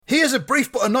Here's a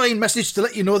brief but annoying message to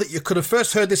let you know that you could have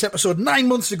first heard this episode 9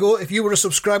 months ago if you were a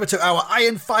subscriber to our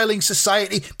Iron Filing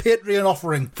Society Patreon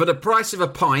offering. For the price of a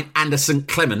pint and a St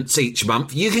Clement's each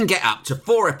month, you can get up to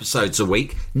 4 episodes a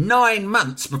week, 9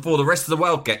 months before the rest of the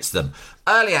world gets them.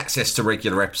 Early access to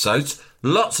regular episodes,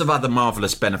 lots of other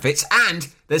marvellous benefits, and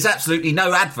there's absolutely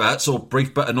no adverts or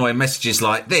brief but annoying messages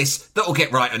like this that will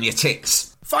get right on your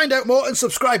tits. Find out more and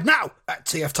subscribe now at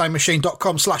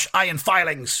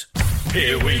tftimemachine.com/ironfilings.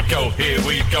 Here we go, here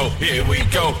we go, here we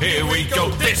go, here we go,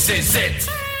 this is it!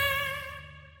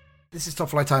 This is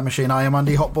Top Flight Time Machine. I am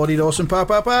Andy Hotbody Dawson. Pow,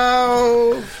 pow,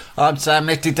 pow. I'm Sam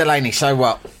Nifty Delaney, so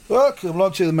what? Welcome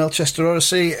along to the Melchester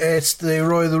Odyssey. It's the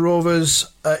Roy of the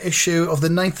Rovers issue of the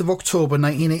 9th of October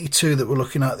 1982 that we're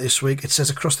looking at this week. It says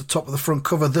across the top of the front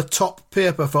cover, the top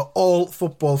paper for all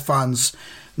football fans.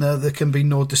 Now, there can be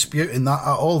no disputing that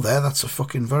at all there. That's a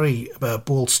fucking very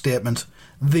bold statement.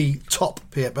 The top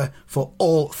paper for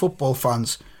all football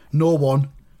fans. No one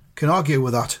can argue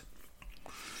with that.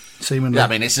 Seemingly. Yeah, I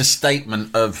mean, it's a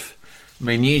statement of... I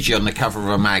mean, usually on the cover of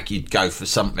a mag, you'd go for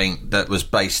something that was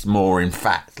based more in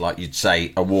fact, like you'd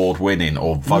say award-winning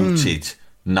or voted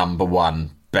number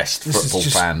one best football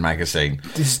fan magazine.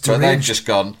 But they've just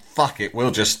gone, fuck it, we'll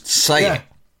just say it.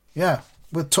 Yeah,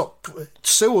 we're top...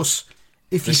 Sue us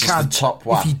if this you can. This is the top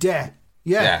one. If you dare.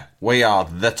 Yeah, we are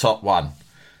the top one.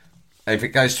 If it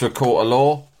goes to a court of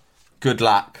law, good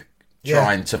luck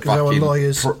trying to fucking... our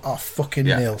lawyers are fucking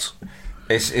nails.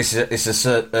 It's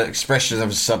an expression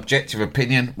of a subjective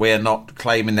opinion. We are not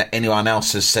claiming that anyone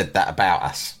else has said that about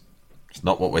us. It's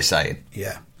not what we're saying.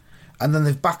 Yeah. And then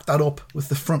they've backed that up with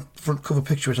the front cover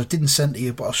picture, which I didn't send to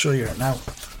you, but I'll show you it now.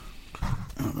 I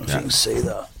don't know if you can see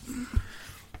that.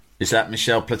 Is that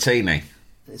Michel Platini?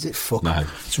 Is it? Fuck. No.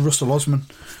 It's Russell Osman.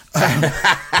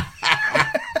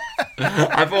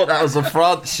 I thought that was a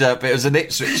France shirt, but it was an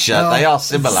Ipswich shirt. No, they are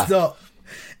similar. It's not.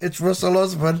 It's Russell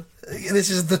Osman.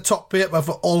 This is the top paper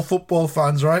for all football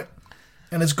fans, right?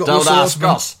 And it's got Russell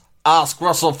Osman. Us. Ask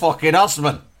Russell fucking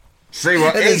Osman. See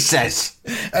what he says.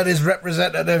 And his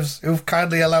representatives who've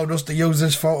kindly allowed us to use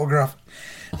this photograph.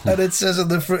 And it says on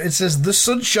the front, it says the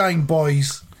Sunshine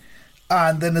Boys.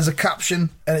 And then there's a caption,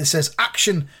 and it says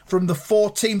action from the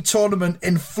 4-team tournament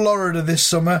in Florida this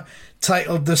summer,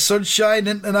 titled the Sunshine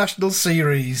International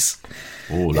Series.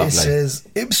 Oh, lovely. It says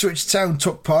Ipswich Town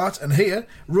took part, and here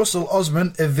Russell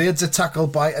Osman evades a tackle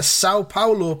by a Sao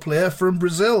Paulo player from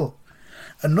Brazil.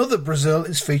 Another Brazil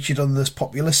is featured on this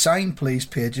popular Sign Please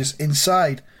pages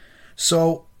inside.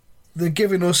 So they're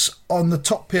giving us, on the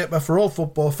top paper for all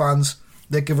football fans,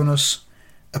 they're giving us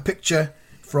a picture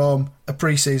from a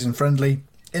pre-season friendly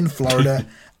in Florida,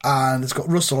 and it's got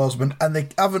Russell Osman, and they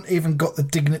haven't even got the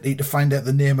dignity to find out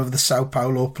the name of the Sao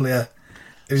Paulo player.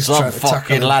 Some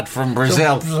fucking lad from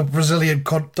Brazil. Some Brazilian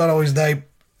cunt, don't know his name.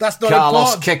 That's not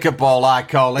Carlos important. Kickerball, I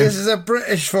call him. This is a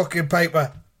British fucking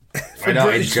paper. We're not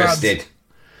British interested.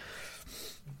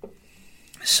 Fans.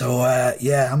 So, I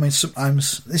mean,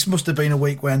 sometimes this must have been a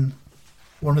week when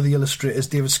one of the illustrators,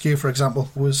 David Skew, for example,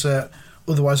 was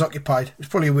otherwise occupied. It was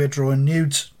probably a weird drawing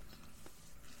nudes.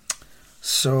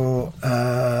 So,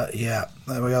 there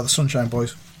we are, the Sunshine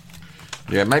Boys.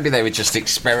 Yeah, maybe they were just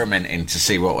experimenting to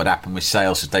see what would happen with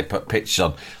sales if they put pictures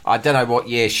on. I don't know what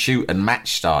year Shoot and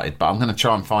Match started, but I'm going to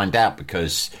try and find out,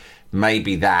 because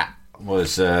maybe that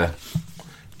was a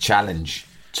challenge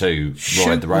to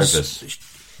Roy the Rovers.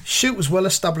 Shoot was well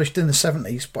established in the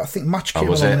 70s, but I think Match came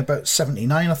along in about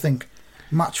 79, I think.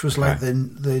 Match was like the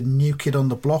new kid on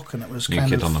the block, and it was new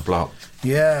kid on the block.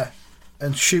 Yeah,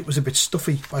 and Shoot was a bit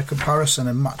stuffy by comparison,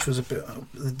 and Match was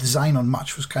the design on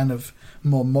Match was kind of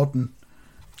more modern.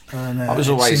 And, I was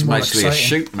always mostly a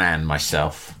Shoot man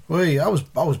myself. Well, I was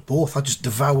both. I just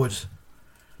devoured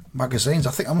magazines.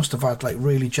 I think I must have had like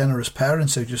really generous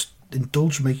parents who just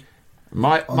indulged me.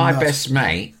 My best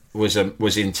mate was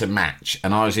into Match,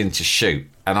 and I was into Shoot,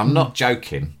 and I'm not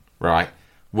joking, right?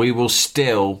 We will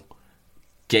still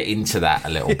get into that a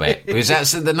little bit, because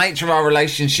that's the nature of our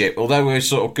relationship. Although we're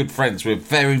sort of good friends, we're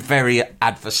very, very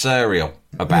adversarial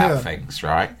about things,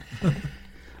 right?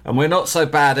 And we're not so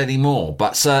bad anymore,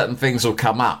 but certain things will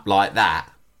come up like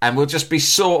that, and we'll just be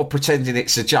sort of pretending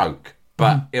it's a joke,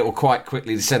 but it will quite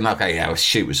quickly descend like,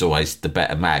 Shoot was always the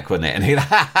better mag, wasn't it? And he'd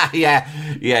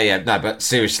yeah. No, but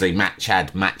seriously, Match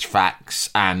had Match Facts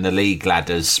and the League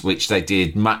Ladders, which they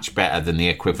did much better than the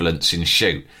equivalents in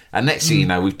Shoot. And next thing you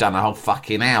know, we've done a whole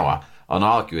fucking hour on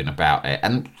arguing about it.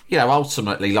 And,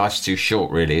 ultimately, life's too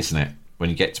short, really, isn't it, when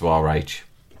you get to our age?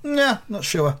 Yeah, not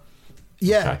sure.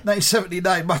 Yeah, okay.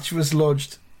 1979 Match was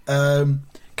launched.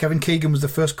 Kevin Keegan was the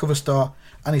first cover star,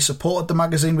 and he supported the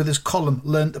magazine with his column,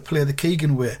 Learn to Play the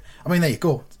Keegan Way. I mean, there you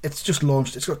go. It's just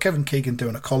launched. It's got Kevin Keegan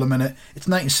doing a column in it. It's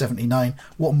 1979.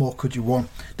 What more could you want?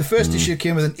 The first issue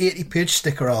came with an 80-page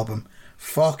sticker album.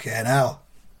 Fucking hell.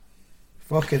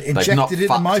 Fucking injected it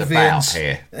into my veins.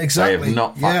 Here. Exactly. They have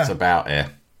not fucked about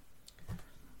here.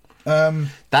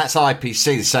 That's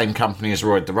IPC, the same company as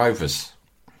Roy the Rovers.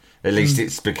 At least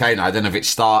it's became, I don't know if it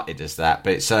started as that,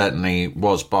 but it certainly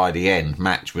was by the end.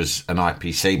 Match was an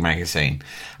IPC magazine.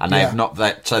 And they have not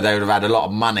that, so they would have had a lot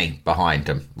of money behind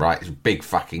them, right? It's a big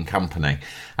fucking company.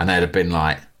 And they'd have been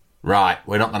like, right,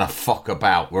 we're not going to fuck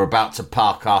about. We're about to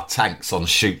park our tanks on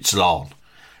Shoot's lawn,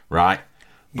 right?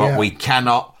 But we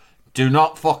cannot, do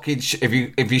not fucking,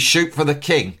 if you shoot for the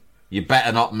king, you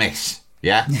better not miss,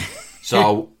 yeah?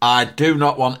 So I do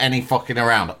not want any fucking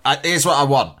around. Here's what I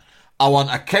want. I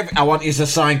want you to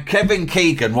sign Kevin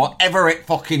Keegan, whatever it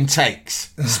fucking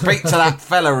takes. Speak to that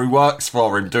fella who works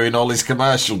for him doing all his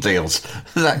commercial deals.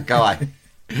 That guy.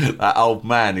 That old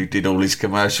man who did all his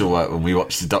commercial work when we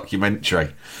watched the documentary.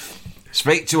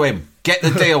 Speak to him. Get the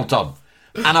deal done.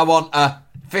 And I want a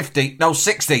 60,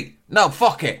 no,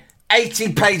 fuck it,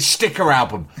 80-page sticker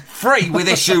album. Free with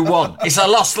issue 1. It's a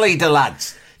lost leader,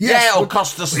 lads. Yes, it'll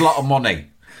cost us a lot of money.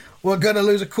 We're going to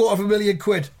lose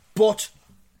 £250,000, but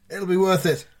it'll be worth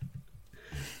it.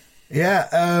 Yeah,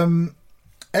 and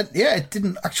it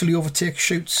didn't actually overtake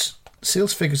Shoot's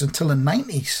sales figures until the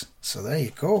 90s. So there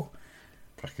you go.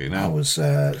 Fucking hell.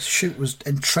 Shoot was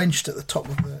entrenched at the top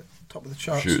of the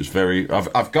charts. Shoot was very.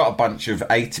 I've got a bunch of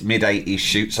mid-80s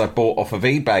Shoots I bought off of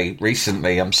eBay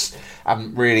recently. I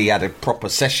haven't really had a proper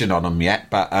session on them yet,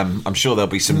 but I'm sure there'll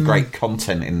be some great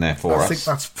content in there for us. I think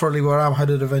that's probably where I'm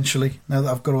headed eventually. Now that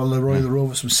I've got all the Roy the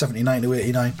Rovers from 79 to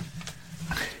 89.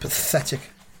 Pathetic,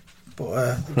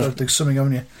 but you've got to do something,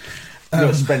 haven't you? You've got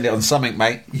to spend it on something,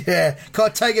 mate. Yeah,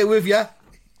 can't take it with you.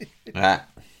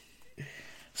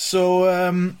 So,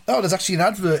 there's actually an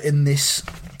advert in this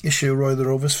issue of Roy the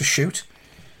Rovers for Shoot,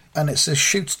 and it says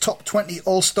Shoot's Top 20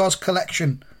 All-Stars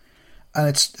Collection, and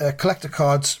it's collector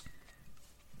cards,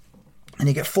 and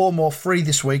you get 4 more free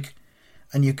this week,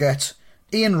 and you get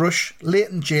Ian Rush,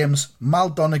 Leighton James,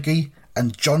 Mal Donaghy,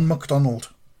 and John McDonald.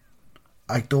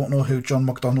 I don't know who John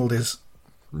McDonald is.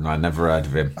 No, I never heard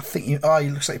of him. I think he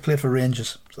looks like he played for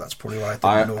Rangers, so that's probably why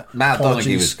I didn't know. Mal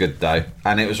Donaghy was good though,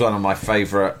 and it was one of my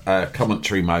favourite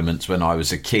commentary moments when I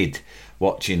was a kid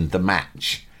watching the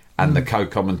match, and the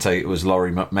co-commentator was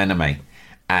Laurie McMenemy,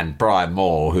 and Brian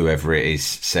Moore, whoever it is,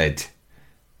 said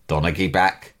Donaghy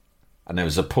back, and there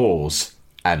was a pause,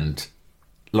 and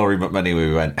Laurie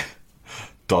McMenemy went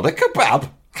Donna Kebab.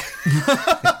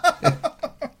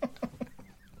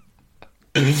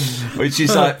 Which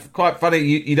is quite funny.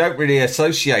 You don't really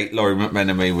associate Laurie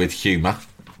McMenemy with humour.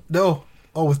 No,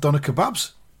 or with doner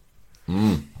kebabs.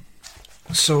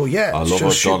 So yeah, I love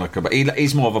a doner kebab.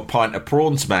 He's more of a pint of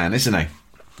prawns man, isn't he?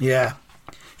 Yeah.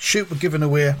 Shoot were giving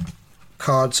away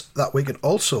cards that week, and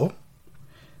also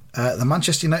the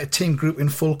Manchester United team group in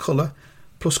full colour,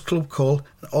 plus club call,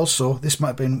 and also this might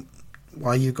have been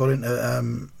why you got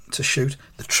into to Shoot,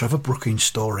 the Trevor Brookings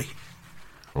story.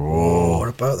 Oh, what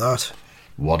about that?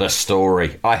 What a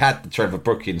story. I had the Trevor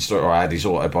Brookings story, or I had his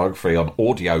autobiography on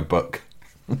audiobook.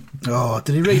 Oh,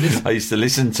 did he read it? I used to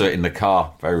listen to it in the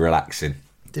car. Very relaxing.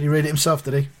 Did he read it himself,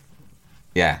 did he?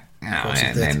 Yeah.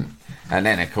 And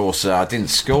then, of course, I didn't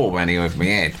score many with my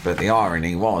head, but the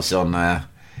irony was on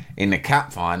in the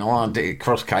cup final,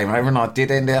 Cross came over and I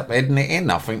did end up heading it in.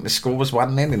 I think the score was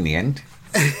 1-0 in the end.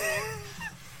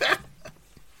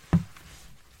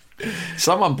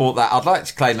 Someone bought that. I'd like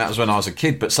to claim that was when I was a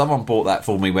kid, but someone bought that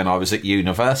for me when I was at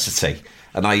university,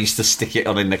 and I used to stick it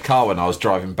on in the car when I was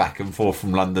driving back and forth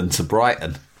from London to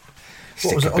Brighton.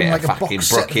 Stick a bit of fucking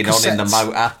Brooking on in the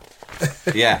motor.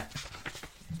 Yeah.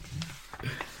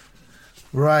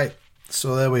 Right.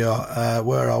 So there we are.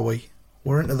 Where are we?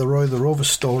 We're into the Roy the Rovers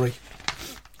story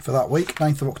for that week,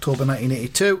 9th of October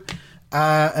 1982.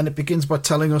 And it begins by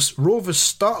telling us Rovers'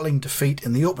 startling defeat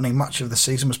in the opening match of the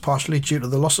season was partially due to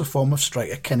the loss of form of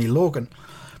striker Kenny Logan.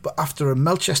 But after a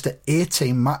Melchester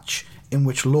A-team match in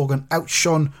which Logan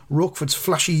outshone Rochford's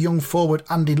flashy young forward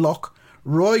Andy Locke,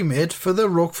 Roy made for the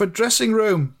Rochford dressing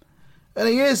room. And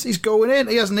he's going in.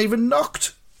 He hasn't even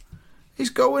knocked. He's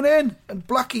going in. And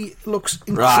Blackie looks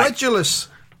incredulous.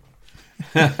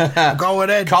 Right. Going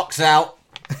in. Cock's out.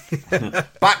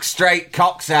 Back straight,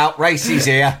 cock's out, Racy's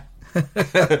here.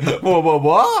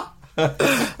 What? Let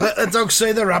the dogs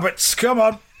say the rabbits. Come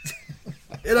on.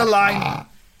 In a line.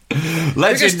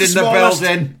 Legend in the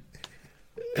building.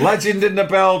 Legend in the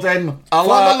building.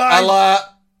 Alert.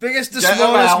 Biggest to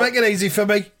smallest. Make it easy for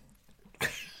me.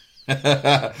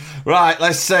 Right,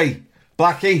 let's see.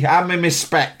 Blackie, hand me my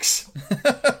specs.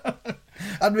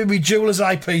 And maybe jeweller's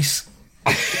eyepiece.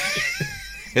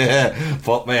 Yeah,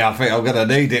 fuck me, I think I'm going to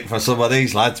need it for some of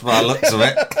these lads by the looks of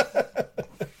it.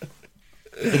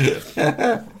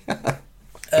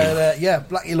 And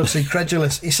Blackie looks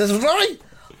incredulous. He says, Roy,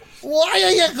 why are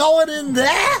you going in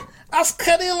there? As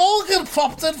Kenny Logan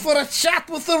popped in for a chat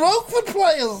with the Rockford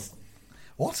players.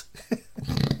 What?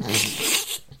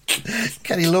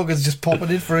 Kenny Logan's just popping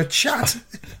in for a chat.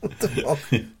 What the fuck?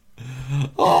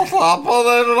 Oh,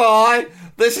 Fapper, Roy,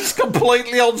 this is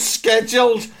completely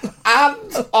unscheduled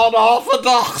and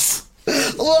unorthodox.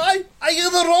 Roy, are you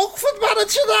the Rockford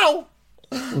manager now?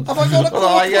 Have I got a call?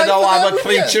 Oh, you know, I'm a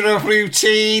creature of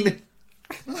routine.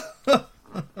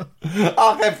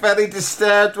 I get very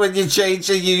disturbed when you change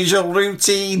the usual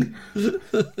routine. I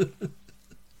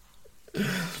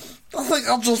think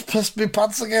I've just pissed my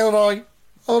pants again, Roy.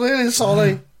 I'm really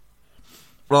sorry.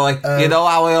 Right, you know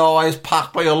how I always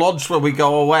pack my lunch when we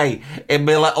go away in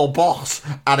my little box,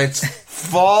 and it's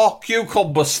 4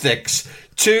 cucumber sticks,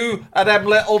 2 of them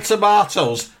little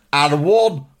tomatoes, and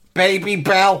 1 baby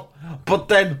bell. But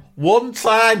then one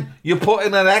time you put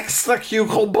in an extra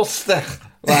cucumber stick,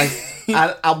 right,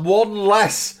 and 1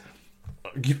 less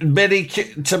mini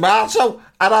tomato,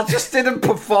 and I just didn't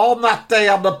perform that day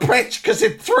on the pitch because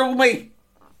it threw me.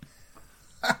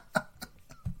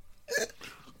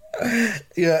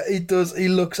 Yeah, he does. He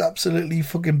looks absolutely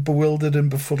fucking bewildered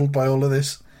and befuddled by all of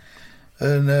this.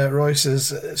 And Roy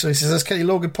says, as Kenny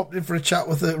Logan popped in for a chat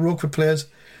with the Rockford players,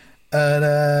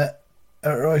 and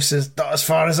Roy says, not as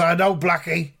far as I know,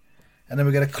 Blackie. And then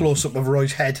we get a close-up of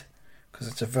Roy's head, because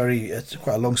it's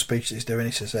quite a long speech that he's doing.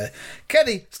 He says,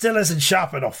 Kenny still isn't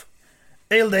sharp enough.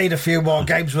 He'll need a few more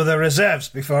games with the reserves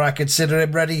before I consider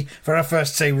him ready for a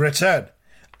first-team return.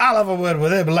 I'll have a word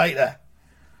with him later.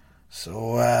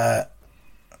 So, I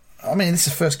mean, this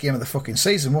is the first game of the fucking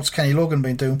season. What's Kenny Logan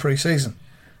been doing pre-season?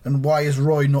 And why has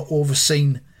Roy not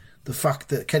overseen the fact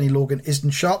that Kenny Logan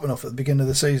isn't sharp enough at the beginning of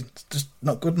the season? It's just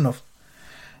not good enough.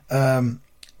 And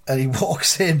he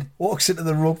walks into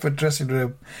the Rockford dressing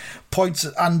room, points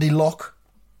at Andy Locke,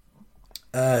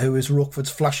 who is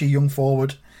Rockford's flashy young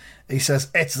forward. He says,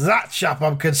 it's that chap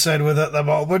I'm concerned with at the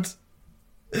moment.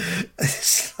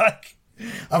 It's like,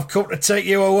 I've come to take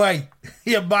you away.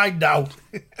 You're mine now.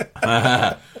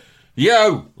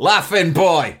 You, laughing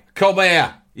boy, come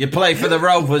here. You play for the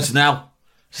Rovers now.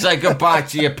 Say goodbye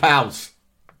to your pals.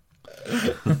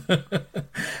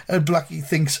 And Blackie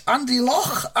thinks, Andy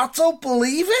Locke? I don't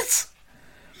believe it.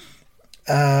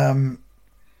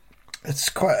 It's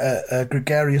quite a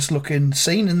gregarious looking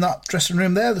scene in that dressing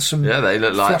room there. There's some they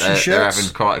look like they're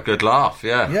having quite a good laugh,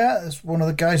 yeah. Yeah, there's one of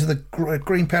the guys with a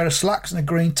green pair of slacks and a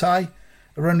green tie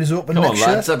around his open neck shirt. Come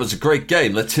on, lads, that was a great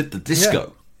game. Let's hit the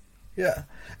disco. Yeah.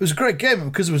 It was a great game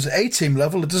because it was A-team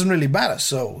level. It doesn't really matter,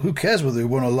 so who cares whether we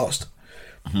won or lost?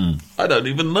 I don't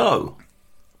even know.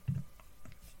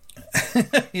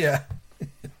 Yeah.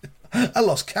 I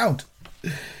lost count.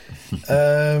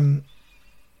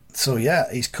 So, yeah,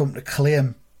 he's come to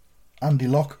claim Andy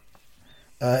Locke.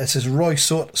 It says, Roy,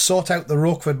 sort out the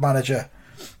Rockford manager.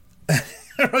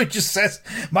 Roy just says,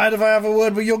 mind if I have a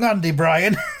word with young Andy,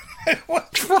 Brian?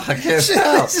 What? This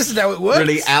isn't how it works.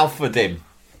 Really alphaed him.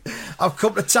 I've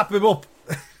come to tap him up.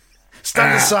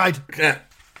 Stand aside.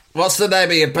 What's the name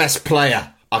of your best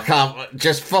player? I can't.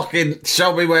 Just fucking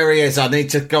show me where he is. I need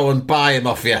to go and buy him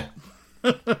off you.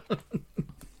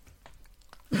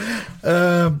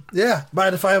 Yeah,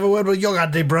 mind if I have a word with young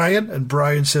Andy, Brian? And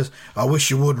Brian says, I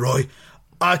wish you would, Roy.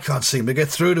 I can't seem to get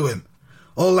through to him.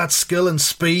 All that skill and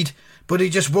speed, but he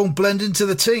just won't blend into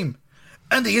the team.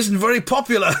 And he isn't very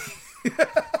popular.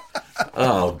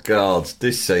 Oh, God,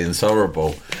 this scene's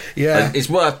horrible. Yeah. And it's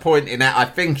worth pointing out, I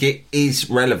think it is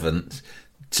relevant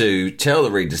to tell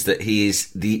the readers that he is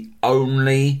the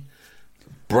only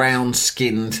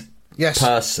brown-skinned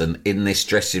person in this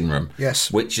dressing room. Yes.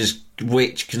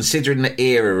 Which, considering the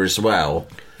era as well,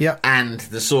 and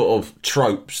the sort of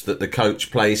tropes that the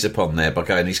coach plays upon there by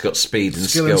going, he's got speed and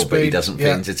skill, but he doesn't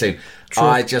fit into the team. True.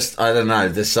 I don't know,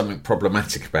 there's something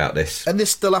problematic about this. And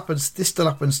this still happens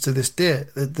to this day.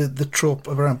 The trope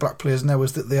around black players now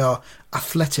is that they are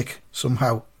athletic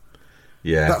somehow.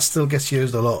 Yeah. That still gets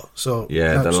used a lot. So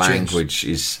yeah, the language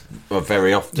is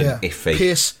very often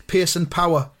iffy. Pace and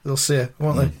power, they'll say,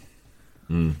 won't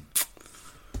they?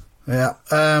 Yeah.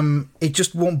 It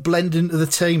just won't blend into the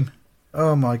team.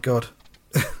 Oh my God.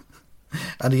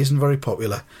 And he isn't very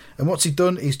popular. And what's he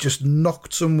done? He's just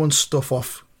knocked someone's stuff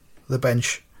off the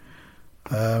bench.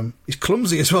 He's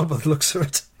clumsy as well by the looks of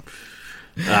it.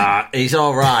 He's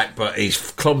all right, but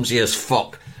he's clumsy as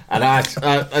fuck.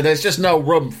 And there's just no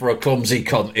room for a clumsy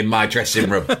cunt in my dressing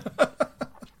room.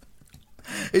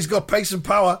 He's got pace and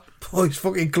power. Oh, he's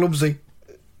fucking clumsy.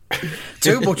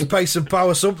 Too much pace and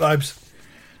power sometimes.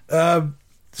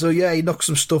 So yeah, he knocks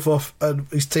some stuff off, and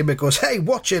his teammate goes, "Hey,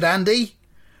 watch it, Andy.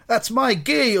 That's my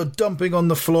gear you're dumping on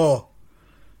the floor."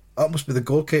 That must be the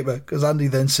goalkeeper, because Andy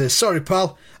then says, "Sorry,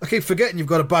 pal. I keep forgetting you've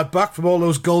got a bad back from all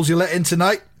those goals you let in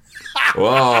tonight."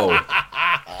 Whoa.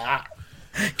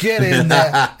 Get in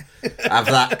there. Have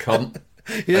that, cunt.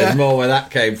 Yeah. There's more where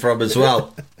that came from as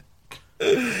well.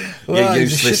 Well, you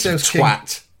he's a useless shithouse king.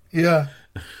 twat. Yeah.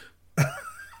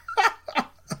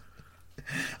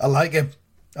 I like him.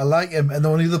 And then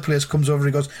one of the other players comes over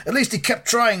and he goes, "At least he kept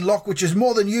trying, Locke, which is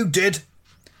more than you did."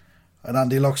 And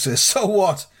Andy Locke says, "So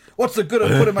what? What's the good of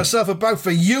putting myself about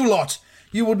for you lot?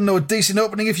 You wouldn't know a decent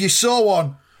opening if you saw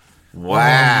one."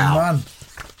 Wow. Oh, man.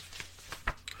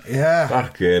 Yeah.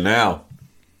 Fucking hell.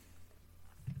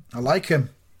 I like him.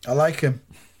 I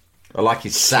like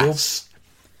his sass.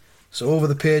 So over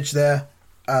the page there,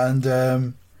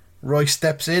 and Roy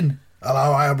steps in.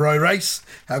 "Hello, I am Roy Race.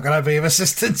 How can I be of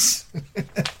assistance?"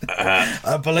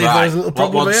 I believe there's a little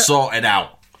problem one's here. sorted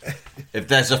out. If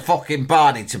there's a fucking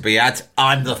Barney to be had,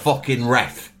 I'm the fucking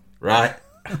ref, right?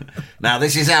 Now,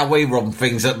 this is how we run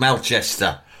things at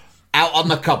Melchester. Out on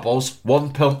the couples,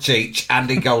 1 punch each,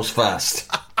 Andy goes first.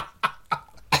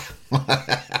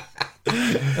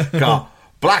 Go,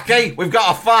 Blackie, we've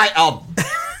got a fight on.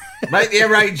 Make the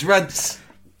arrangements.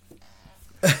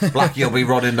 Blackie will be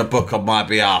running the book on my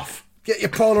behalf. Get your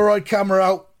Polaroid camera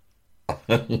out.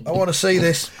 I want to see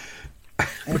this. I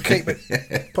want to keep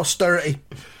it. Posterity.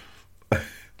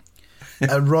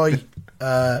 And Roy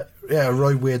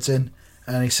wades in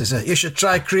and he says, "You should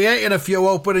try creating a few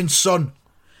openings, son.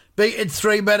 Beating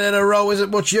 3 men in a row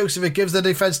isn't much use if it gives the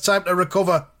defence time to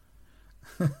recover."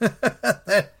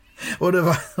 One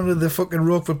of the fucking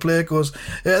Rockford player goes,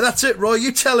 "Yeah, that's it, Roy,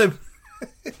 you tell him."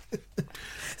 This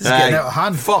is getting out of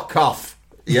hand. Fuck off.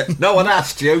 Yeah, no one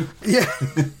asked you. Yeah.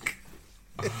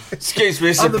 Excuse me,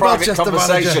 it's a I'm the private Manchester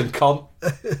conversation, cunt.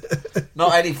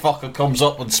 Not any fucker comes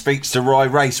up and speaks to Roy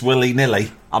Race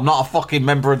willy-nilly. I'm not a fucking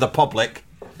member of the public.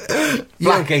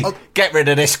 Blackie, get rid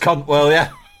of this cunt, will you?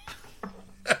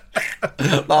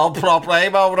 No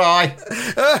problemo, Roy.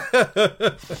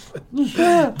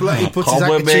 Blackie puts Come his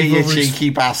with me, handkerchief you over his, cheeky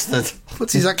bastard.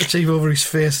 puts his handkerchief over his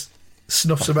face,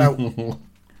 snuffs him out.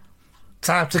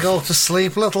 "Time to go to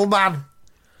sleep, little man."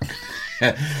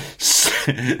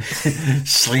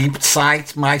 Sleep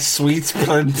tight, my sweet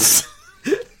prince.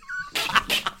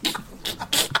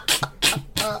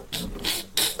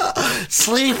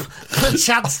 Sleep,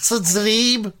 perchance to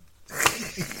dream.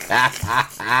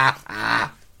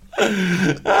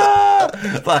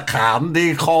 The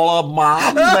candy coloured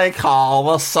man they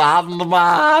call the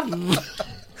Sandman.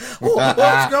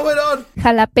 What's going on?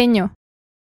 Jalapeño.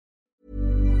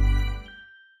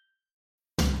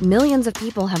 Millions of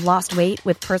people have lost weight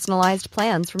with personalized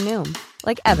plans from Noom.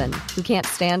 Like Evan, who can't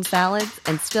stand salads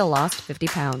and still lost 50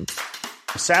 pounds.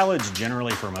 Salads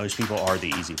generally for most people are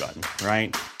the easy button,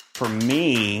 right? For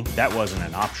me, that wasn't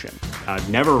an option. I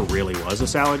never really was a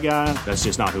salad guy. That's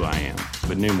just not who I am.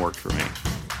 But Noom worked for me.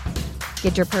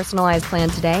 Get your personalized plan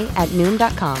today at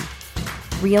Noom.com.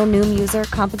 Real Noom user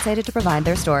compensated to provide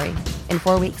their story. In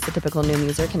 4 weeks, the typical Noom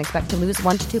user can expect to lose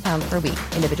 1 to 2 pounds per week.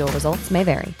 Individual results may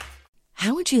vary.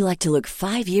 How would you like to look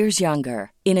 5 years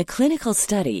younger? In a clinical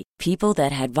study, people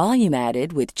that had volume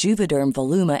added with Juvederm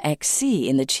Voluma XC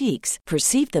in the cheeks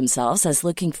perceived themselves as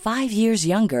looking 5 years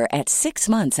younger at 6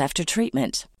 months after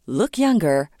treatment. Look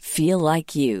younger, feel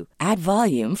like you. Add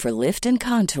volume for lift and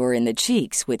contour in the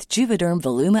cheeks with Juvederm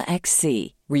Voluma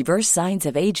XC. Reverse signs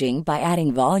of aging by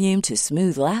adding volume to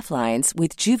smooth laugh lines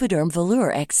with Juvederm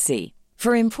Volure XC.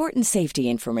 For important safety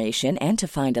information and to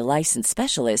find a licensed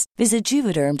specialist, visit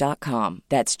Juvederm.com.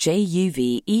 That's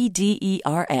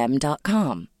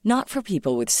JUVEDERM.com. Not for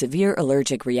people with severe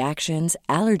allergic reactions,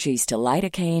 allergies to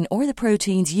lidocaine, or the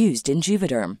proteins used in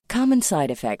Juvederm. Common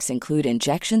side effects include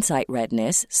injection site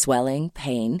redness, swelling,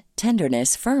 pain,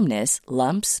 tenderness, firmness,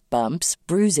 lumps, bumps,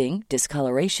 bruising,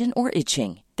 discoloration, or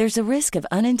itching. There's a risk of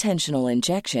unintentional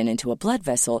injection into a blood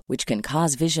vessel, which can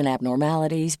cause vision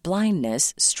abnormalities,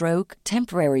 blindness, stroke,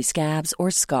 temporary scabs,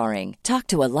 or scarring. Talk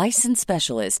to a licensed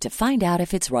specialist to find out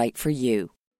if it's right for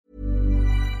you.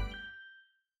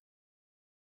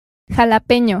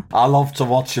 Jalapeño. I love to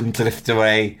watch them drift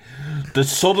away. The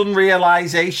sudden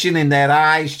realisation in their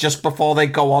eyes just before they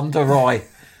go under, Roy.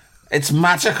 It's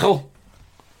magical.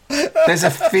 There's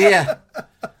a fear.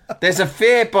 There's a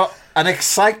fear, but an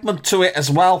excitement to it as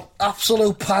well.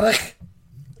 Absolute panic.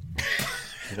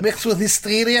 Mixed with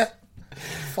hysteria.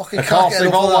 Fucking Of course,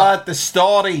 they've all heard the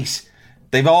stories.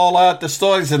 They've all heard the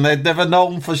stories and they've never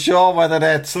known for sure whether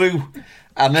they're true.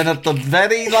 And then at the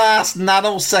very last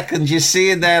nanosecond, you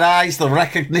see in their eyes the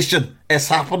recognition. It's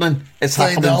happening. It's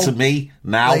happening to me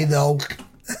now. I know.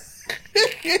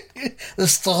 The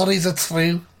stories are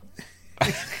true.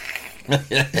 Well,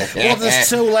 it's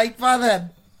too late by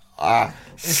then.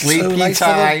 Sleepy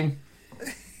time.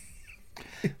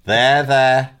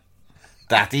 There.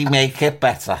 Daddy, make it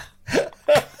better.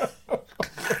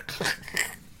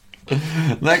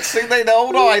 Next thing they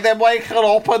know, right, they're waking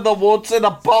up in the woods in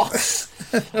a box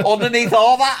underneath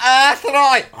all that earth,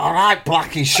 right? All right,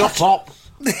 Blackie, shut up.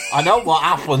 I know what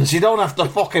happens. You don't have to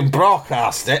fucking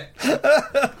broadcast it.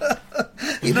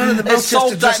 You know, the it's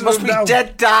so dark. It must be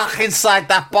dead dark inside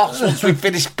that box once we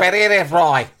finish burying it,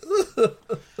 right?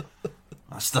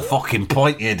 That's the fucking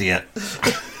point, you idiot.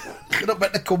 You're not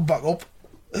meant to come back up.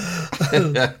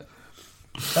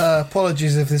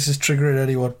 Apologies if this is triggering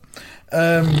anyone.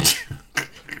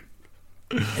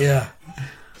 Yeah.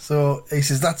 So he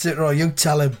says, that's it, Roy, you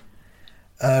tell him.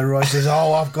 Roy says,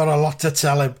 oh, I've got a lot to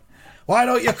tell him. Why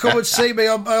don't you come and see me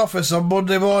on my office on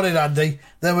Monday morning, Andy?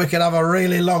 Then we can have a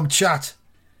really long chat.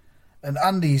 And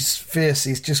Andy's face,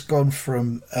 he's just gone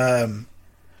from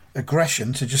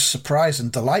aggression to just surprise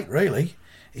and delight, really.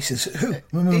 He says, who?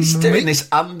 He's doing this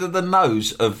under the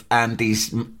nose of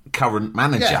Andy's current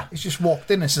manager. Yeah, he's just walked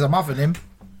in and says, I'm having him.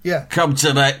 Yeah. Come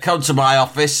to my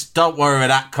office. Don't worry about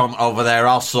that cunt over there.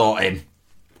 I'll sort him.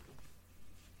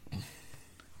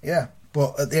 Yeah,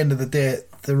 but at the end of the day,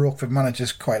 the Rockford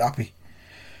manager's quite happy.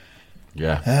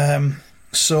 Yeah.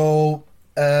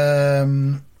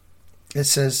 It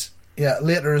says, yeah,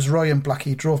 later as Roy and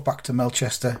Blackie drove back to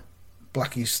Melchester,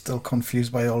 Blackie's still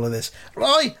confused by all of this.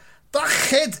 Roy, that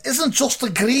kid isn't just a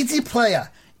greedy player.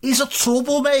 He's a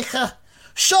troublemaker.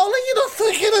 Surely you're not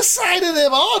thinking of signing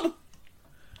him on?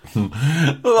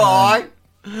 Right.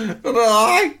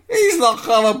 He's not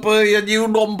going to be a new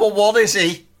number one, is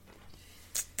he?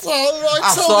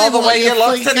 I saw the way you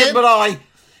looked at him, Roy.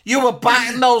 You were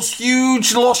batting those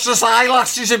huge luscious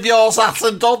eyelashes of yours at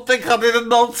and don't think I didn't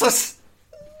notice.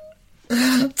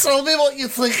 Tell me what you're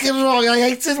thinking, Roy. I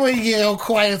hate it when you go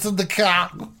quiet in the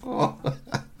car.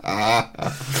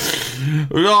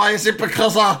 Right, is it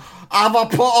because I've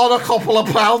put on a couple of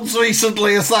pounds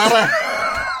recently, is that it?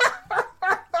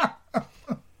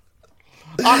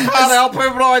 I can't help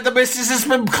it, Roy. The missus has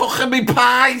been cooking me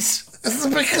pies. Is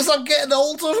it because I'm getting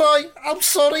older, Roy? I'm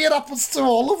sorry, it happens to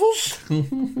all of us.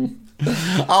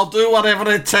 I'll do whatever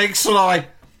it takes, Roy.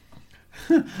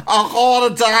 I'll go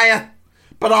on a diet,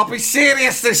 but I'll be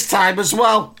serious this time as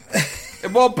well.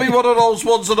 It won't be one of those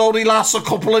ones that only lasts a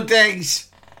couple of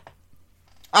days.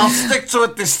 I'll stick to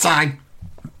it this time.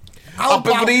 I've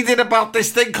been reading about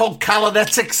this thing called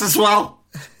Kalinetics as well.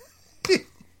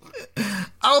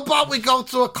 How about we go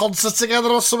to a concert together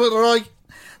or something, Roy?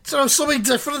 Do you know, something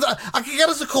different? I can get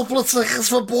us a couple of tickets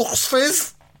for Bucks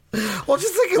Fizz. What do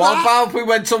you think of that? What about if we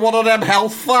went to one of them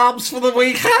health farms for the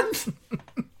weekend?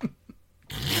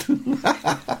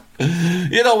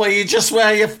 You know, where you just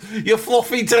wear your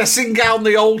fluffy dressing gown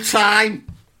the old time.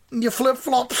 Your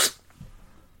flip-flops.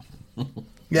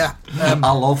 Yeah.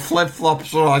 I love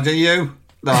flip-flops, Roy, do you?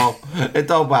 No, it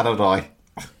don't matter, Roy.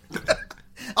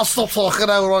 I'll stop talking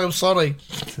now, Roy, I'm sorry.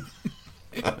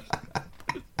 Do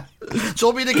you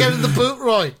want me to get in the boot,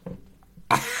 Roy?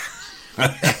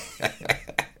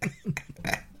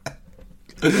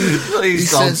 Please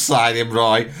don't sign him,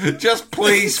 Roy. Just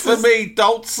please, for me,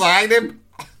 don't sign him.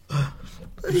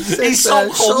 He's so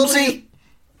clumsy.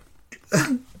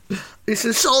 He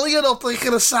says, surely you're not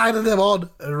thinking of signing him on.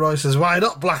 And Roy says, why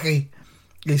not, Blackie?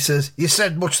 He says, you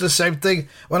said much the same thing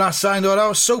when I signed on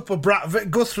our super brat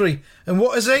Vic Guthrie. And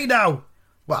what is he now?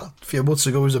 Well, a few months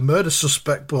ago he was a murder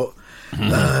suspect, but...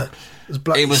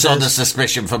 he was under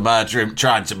suspicion for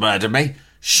trying to murder me.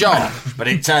 Sure, but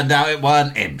it turned out it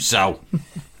weren't him, so...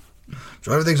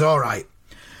 So everything's all right.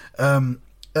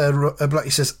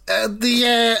 Blackie says,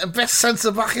 the best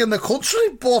centre-back in the country,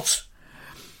 but...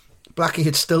 Blackie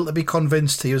had still to be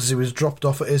convinced. He was dropped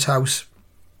off at his house.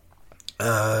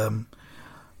 And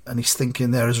he's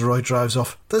thinking there as Roy drives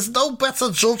off, there's no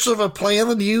better judge of a player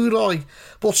than you, Roy,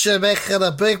 but you're making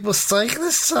a big mistake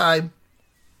this time.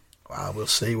 Well, we'll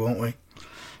see, won't we?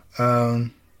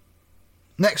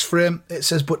 Next frame, it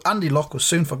says, but Andy Locke was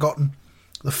soon forgotten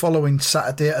the following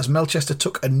Saturday as Melchester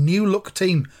took a new-look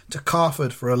team to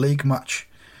Carford for a league match.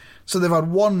 So they've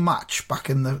had one match back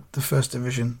in the First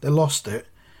Division. They lost it,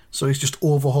 so he's just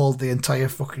overhauled the entire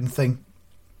fucking thing.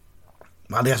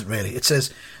 Well, he hasn't really. It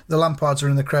says the Lampards are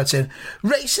in the crowd saying,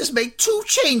 Race has made 2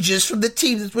 changes from the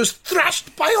team that was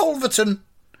thrashed by Holverton.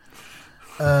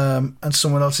 And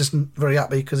someone else isn't very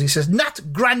happy because he says, Nat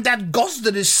Grandad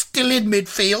Gosden is still in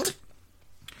midfield.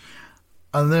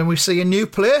 And then we see a new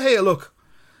player here, look.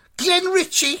 Glenn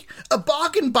Ritchie, a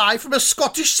bargain buy from a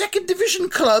Scottish second division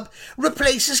club,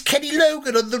 replaces Kenny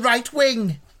Logan on the right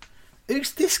wing.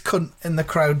 Who's this cunt in the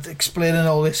crowd explaining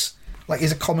all this like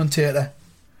he's a commentator?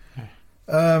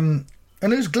 And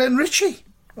who's Glenn Ritchie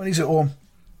when he's at home?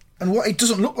 And what, he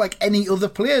doesn't look like any other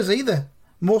players either.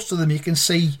 Most of them you can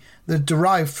see they're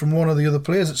derived from one of the other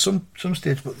players at some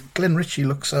stage, but Glenn Ritchie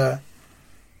looks, don't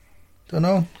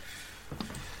know.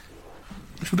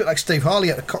 It's a bit like Steve Harley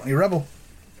at the Cockney Rebel.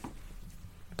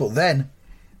 But then,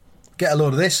 get a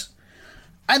load of this.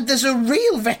 And there's a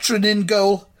real veteran in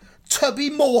goal, Tubby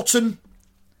Morton.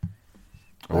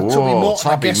 Oh,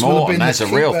 Tubby Morton, that's a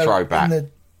real throwback. In the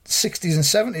 60s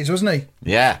and 70s, wasn't he?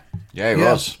 Yeah, he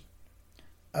was.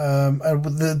 And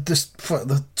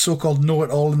the so-called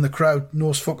know-it-all in the crowd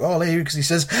knows fuck all here because he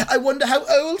says, I wonder how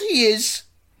old he is.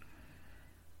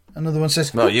 Another one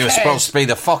says, well, you were supposed to be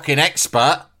the fucking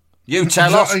expert. You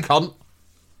tell us, cunt.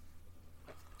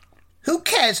 Who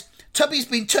cares? Tubby's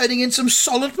been turning in some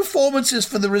solid performances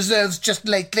for the reserves just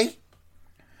lately.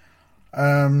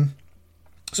 So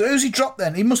who's he dropped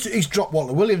then? He's dropped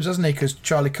Walter Williams, hasn't he? Because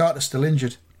Charlie Carter's still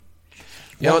injured.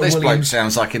 You know what this bloke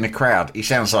sounds like in the crowd? He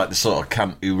sounds like the sort of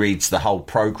cunt who reads the whole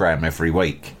programme every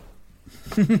week.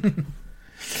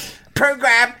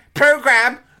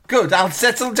 Programme. Good, I'll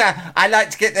settle down. I like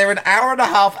to get there an hour and a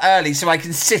half early so I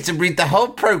can sit and read the whole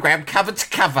programme cover to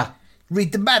cover.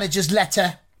 Read the manager's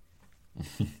letter.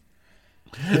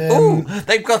 Ooh,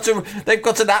 they've got an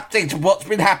update of what's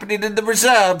been happening in the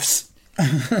reserves.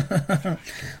 Well,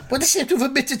 they seem to have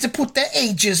omitted to put their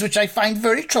ages, which I find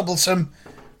very troublesome.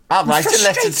 I'll write a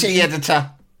letter to the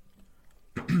editor.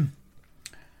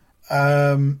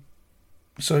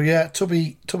 So yeah,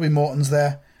 Tubby Morton's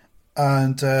there,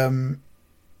 and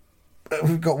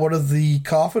we've got one of the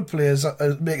Carford players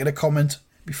making a comment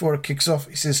before it kicks off.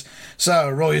 He says, "So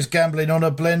Roy is gambling on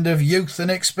a blend of youth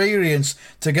and experience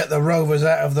to get the Rovers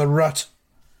out of the rut,"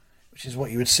 which is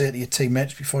what you would say to your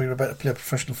teammates before you're about to play a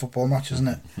professional football match, isn't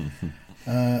it?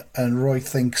 And Roy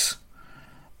thinks,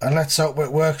 and let's hope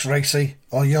it works, Racy,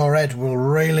 or your head will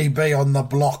really be on the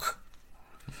block.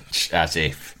 As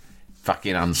if.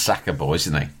 Fucking unsackable,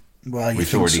 isn't he? Well,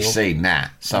 we've already seen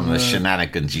that. Some of the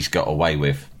shenanigans he's got away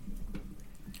with.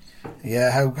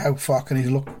 Yeah, how far can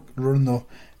he run though?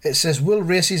 It says, will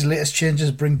Racy's latest changes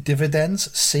bring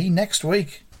dividends? See next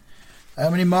week.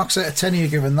 How many marks out of 10 are you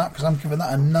giving that? Because I'm giving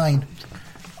that a 9.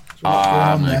 So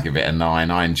I'm going to give it a 9.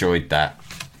 I enjoyed that.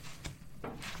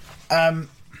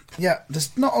 Yeah,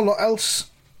 there's not a lot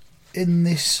else in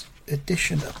this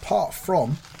edition apart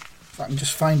from, if I can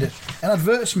just find it, an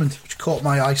advertisement which caught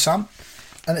my eye, Sam,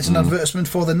 and it's an advertisement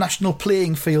for the National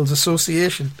Playing Fields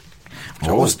Association, which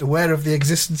I wasn't aware of the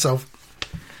existence of.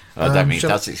 I don't think it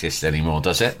does exist anymore,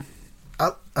 does it?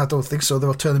 I don't think so.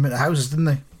 They'll turn them into houses, didn't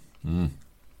they?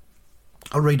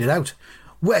 I'll read it out.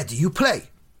 Where do you play?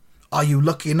 Are you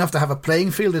lucky enough to have a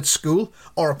playing field at school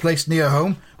or a place near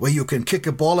home where you can kick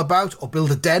a ball about or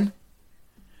build a den?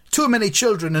 Too many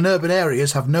children in urban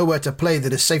areas have nowhere to play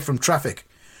that is safe from traffic.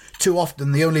 Too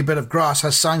often the only bit of grass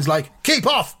has signs like, keep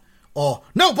off, or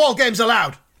no ball games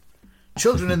allowed.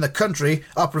 Children in the country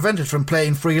are prevented from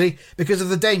playing freely because of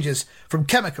the dangers from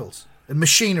chemicals and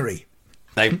machinery.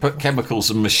 They put chemicals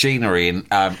and machinery in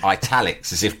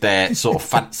italics as if they're sort of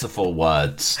fanciful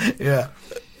words. Yeah.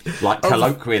 Like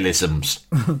colloquialisms.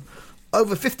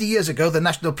 Over 50 years ago, the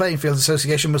National Playing Fields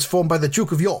Association was formed by the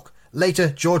Duke of York, later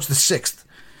George VI.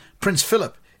 Prince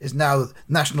Philip is now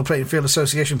National Playing Field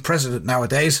Association president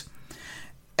nowadays.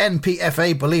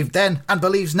 NPFA believed then and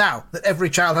believes now that every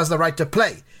child has the right to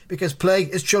play, because play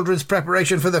is children's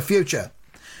preparation for the future.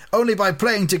 Only by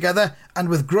playing together and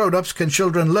with grown-ups can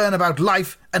children learn about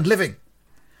life and living.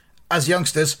 As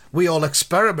youngsters, we all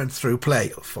experiment through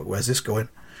play. Oh, fuck, where's this going?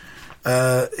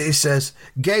 He says,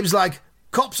 games like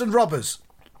Cops and Robbers,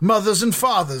 Mothers and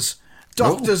Fathers,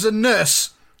 Doctors and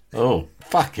Nurse. Oh,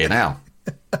 fucking hell.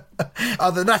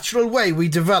 Are the natural way we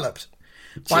developed.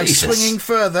 By Jesus. swinging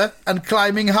further and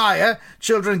climbing higher,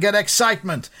 children get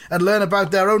excitement and learn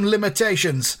about their own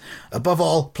limitations. Above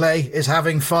all, play is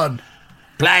having fun.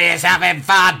 Play is having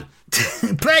fun.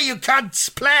 Play, you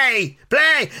cunts, play!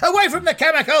 Play! Away from the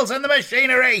chemicals and the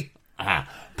machinery!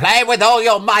 Play with all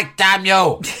your might, damn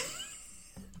you!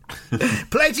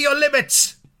 Play to your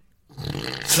limits!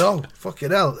 So,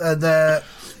 fucking hell. And,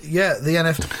 yeah, the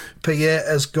NFPA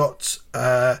has got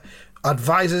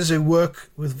advisors who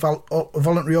work with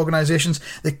voluntary organisations.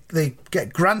 They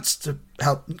get grants to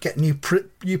help get new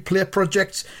play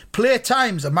projects. Play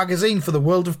Times, a magazine for the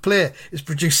world of play, is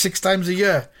produced 6 times a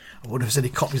year. I wonder if there's any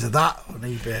copies of that on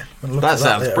eBay. That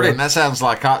sounds brilliant. That sounds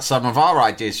like some of our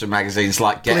ideas for magazines,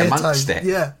 like Get Amongst It.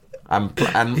 Yeah. And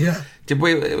did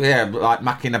we, like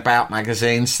Mucking About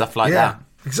magazines, stuff like that?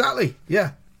 Exactly,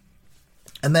 yeah.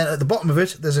 And then at the bottom of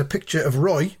it, there's a picture of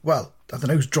Roy. Well, I don't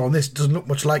know who's drawn this. It doesn't look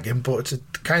much like him, but it's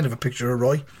kind of a picture of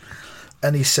Roy.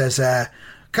 And he says,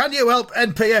 can you help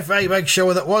NPFA make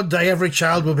sure that one day every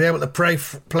child will be able to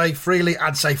play freely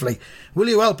and safely? Will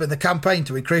you help in the campaign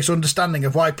to increase understanding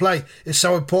of why play is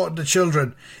so important to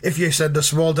children? If you send a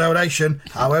small donation,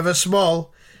 however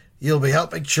small, you'll be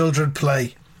helping children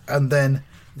play. And then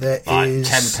there is...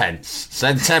 10 pence.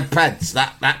 Send 10 pence.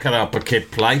 That can help a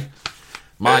kid play.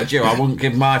 Mind you, I wouldn't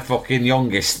give my fucking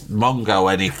youngest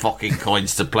Mongo any fucking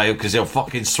coins to play because he'll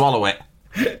fucking swallow it.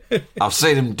 I've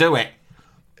seen him do it.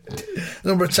 The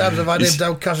number of times I've had him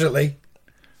down casually.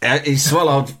 He had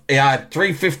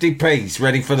 350p's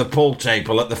ready for the pool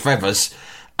table at the Feathers,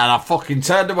 and I fucking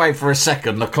turned away for a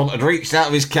second. The cunt had reached out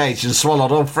of his cage and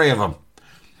swallowed all 3 of them.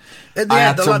 In the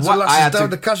end, the lads and lasses down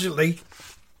the casualty.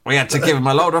 We had to give him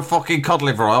a load of fucking cod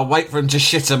liver oil, wait for him to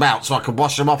shit him out so I could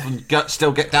wash him off and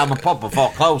still get down the pub before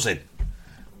closing.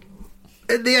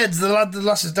 In the end, the lads and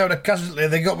lasses down the casualty,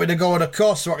 they got me to go on a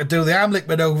course so I could do the Heimlich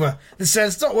manoeuvre. They said,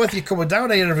 it's not worth you coming down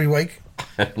here every week.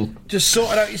 Just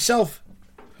sort it out yourself.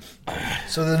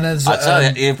 So then there's... I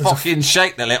tell you, you fucking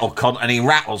shake the little cunt and he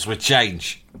rattles with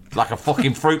change. Like a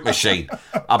fucking fruit machine.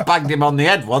 I banged him on the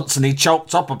head once and he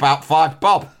choked up about 5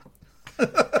 bob.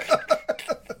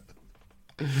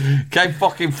 Came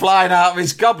fucking flying out of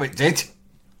his gob, it did.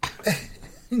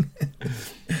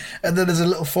 And then there's a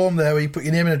little form there where you put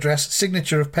your name and address,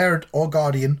 signature of parent or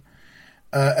guardian,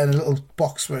 and a little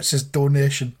box where it says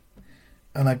donation.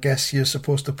 And I guess you're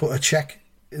supposed to put a cheque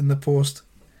in the post.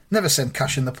 Never send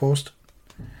cash in the post.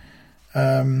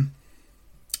 And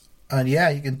yeah,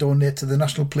 you can donate to the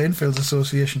National Playing Fields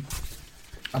Association.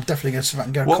 I'm definitely going to see if I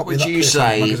can get a copy of that. What would you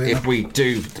say if we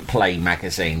do play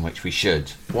magazine, which we should?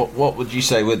 What would you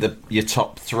say were your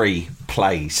top 3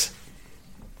 plays?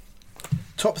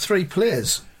 Top 3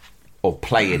 plays? Or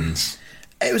play-ins?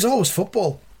 It was always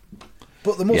football.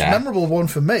 But the most memorable one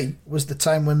for me was the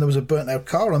time when there was a burnt-out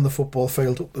car on the football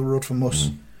field up the road from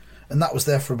us. And that was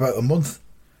there for about a month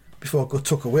before it got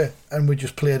took away. And we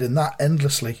just played in that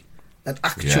endlessly. An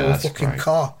actual fucking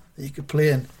car that you could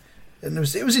play in. And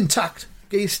it was intact.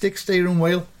 Gear stick, steering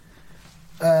wheel.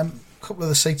 A couple of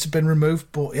the seats have been removed.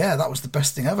 But yeah, that was the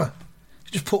best thing ever.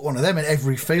 You just put one of them in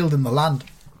every field in the land.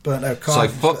 Burnt-out car.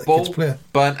 So football,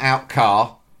 burnt-out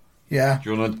car. Yeah.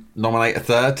 Do you want to nominate a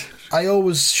third? I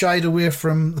always shied away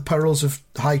from the perils of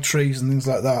high trees and things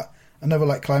like that. I never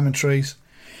liked climbing trees.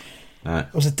 Right.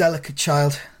 I was a delicate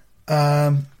child.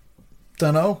 Don't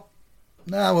know.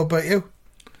 Now, what about you?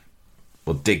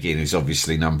 Well, digging is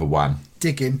obviously number 1.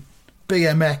 Digging.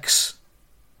 BMX.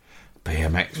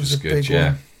 BMX was good,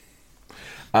 yeah.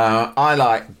 I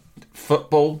like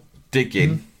football,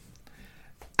 digging,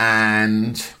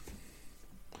 and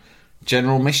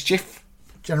General Mischief.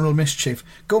 General Mischief.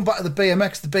 Going back to the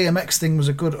BMX thing was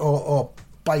a good, or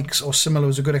bikes or similar,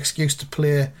 was a good excuse to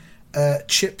play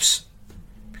Chips.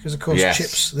 Because, of course,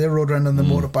 Chips, they rode around on the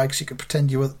motorbikes. You could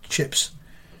pretend you were Chips.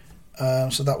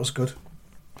 So that was good.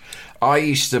 I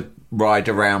used to ride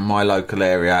around my local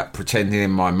area pretending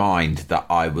in my mind that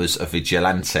I was a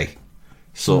vigilante.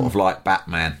 Sort of like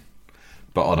Batman,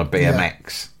 but on a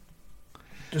BMX. Yeah.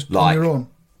 Just on your own?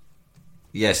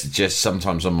 Yes, just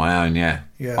sometimes on my own, yeah.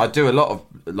 I do a lot of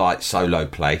like solo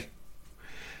play.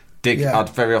 I'd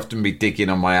very often be digging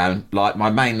on my own. Like my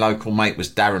main local mate was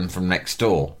Darren from next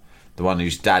door, the one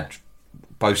whose dad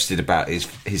boasted about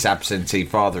his absentee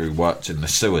father who worked in the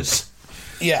sewers.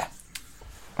 Yeah.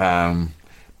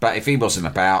 But if he wasn't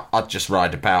about, I'd just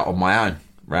ride about on my own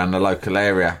around the local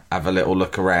area, have a little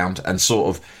look around, and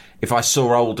sort of, if I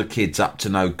saw older kids up to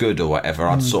no good or whatever,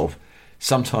 I'd sort of,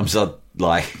 sometimes I'd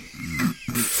like...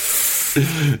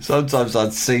 Sometimes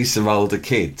I'd see some older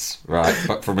kids, right,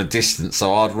 but from a distance.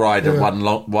 So I'd ride at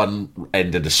one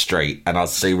end of the street, and I'd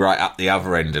see right up the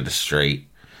other end of the street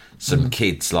some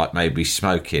kids, like maybe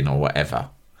smoking or whatever.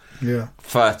 Yeah,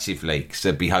 furtively, because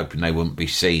they'd be hoping they wouldn't be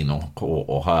seen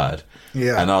or heard.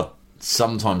 Yeah, and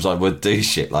sometimes I would do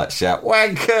shit like shout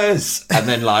 "wankers," and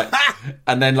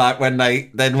then like when they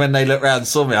look round and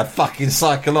saw me, I'd fucking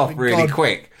cycle off really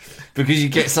quick because you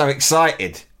get so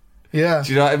excited. Yeah.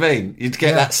 Do you know what I mean? You'd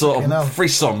get that sort of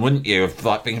frisson, wouldn't you? Of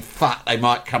like being fat, they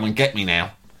might come and get me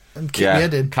now. And keep me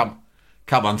head in. Come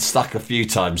unstuck a few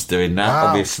times doing that,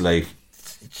 obviously.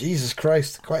 Jesus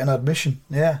Christ, quite an admission.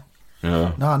 Yeah.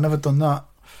 Yeah. No, I've never done that.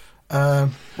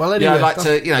 Well, anyway, I like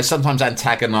to, sometimes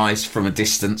antagonise from a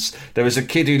distance. There was a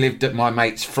kid who lived at my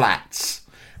mate's flats,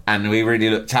 and we really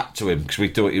looked up to him because we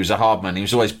thought he was a hard man. He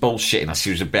was always bullshitting us.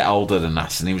 He was a bit older than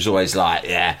us, and he was always like,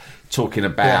 talking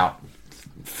about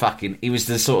fucking... He was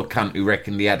the sort of cunt who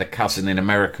reckoned he had a cousin in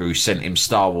America who sent him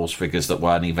Star Wars figures that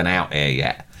weren't even out here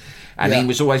yet. And he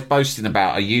was always boasting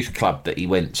about a youth club that he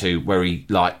went to where he,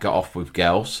 got off with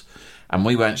girls. And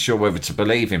we weren't sure whether to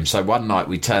believe him. So one night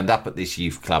we turned up at this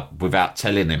youth club without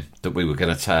telling him that we were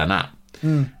going to turn up.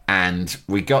 And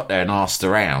we got there and asked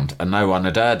around, and no one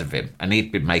had heard of him. And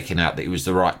he'd been making out that he was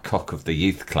the right cock of the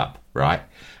youth club, right?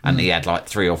 And he had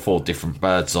 3 or 4 different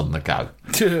birds on the go.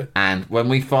 And when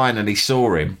we finally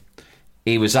saw him,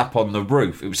 he was up on the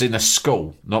roof. It was in a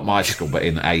school, not my school, but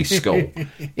in a school.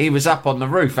 He was up on the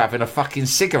roof having a fucking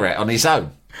cigarette on his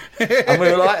own. And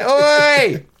we were like,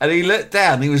 oi! And he looked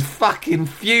down, he was fucking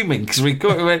fuming because we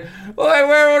went, oi,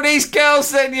 where are all these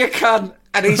girls then, you cunt?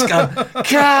 And he's going,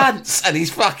 cunts! And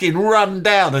he's fucking run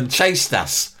down and chased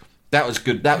us. That was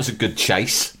good. That was a good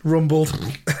chase. Rumbled.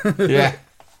 Yeah.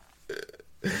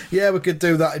 Yeah, we could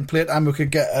do that in playtime. We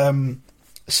could get a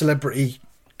celebrity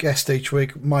guest each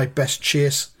week. My best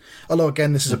chase. Although,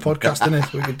 again, this is a podcast, isn't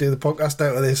it? We could do the podcast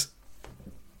out of this.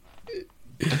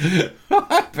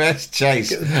 Best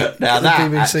chase. Now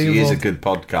that actually is a good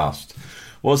podcast.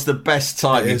 What's the best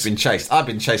time you've been chased? I've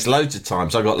been chased loads of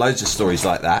times. I've got loads of stories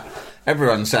like that.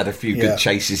 Everyone's had a few good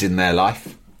chases in their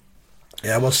life.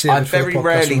 Yeah, we'll see. I'm very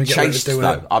rarely chased,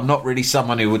 though. I'm not really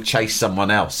someone who would chase someone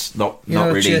else. Not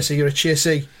really. Chaser, you're a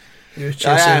chasey.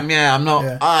 I am, yeah. I'm not.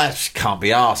 Yeah. I just can't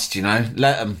be asked,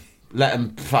 Let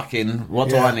them fucking... What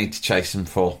do I need to chase them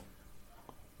for?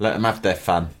 Let them have their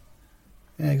fun.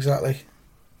 Yeah, exactly.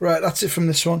 Right, that's it from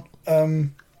this one.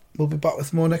 We'll be back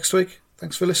with more next week.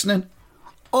 Thanks for listening.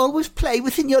 Always play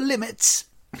within your limits.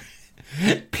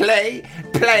 Play,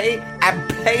 and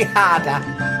play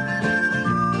harder.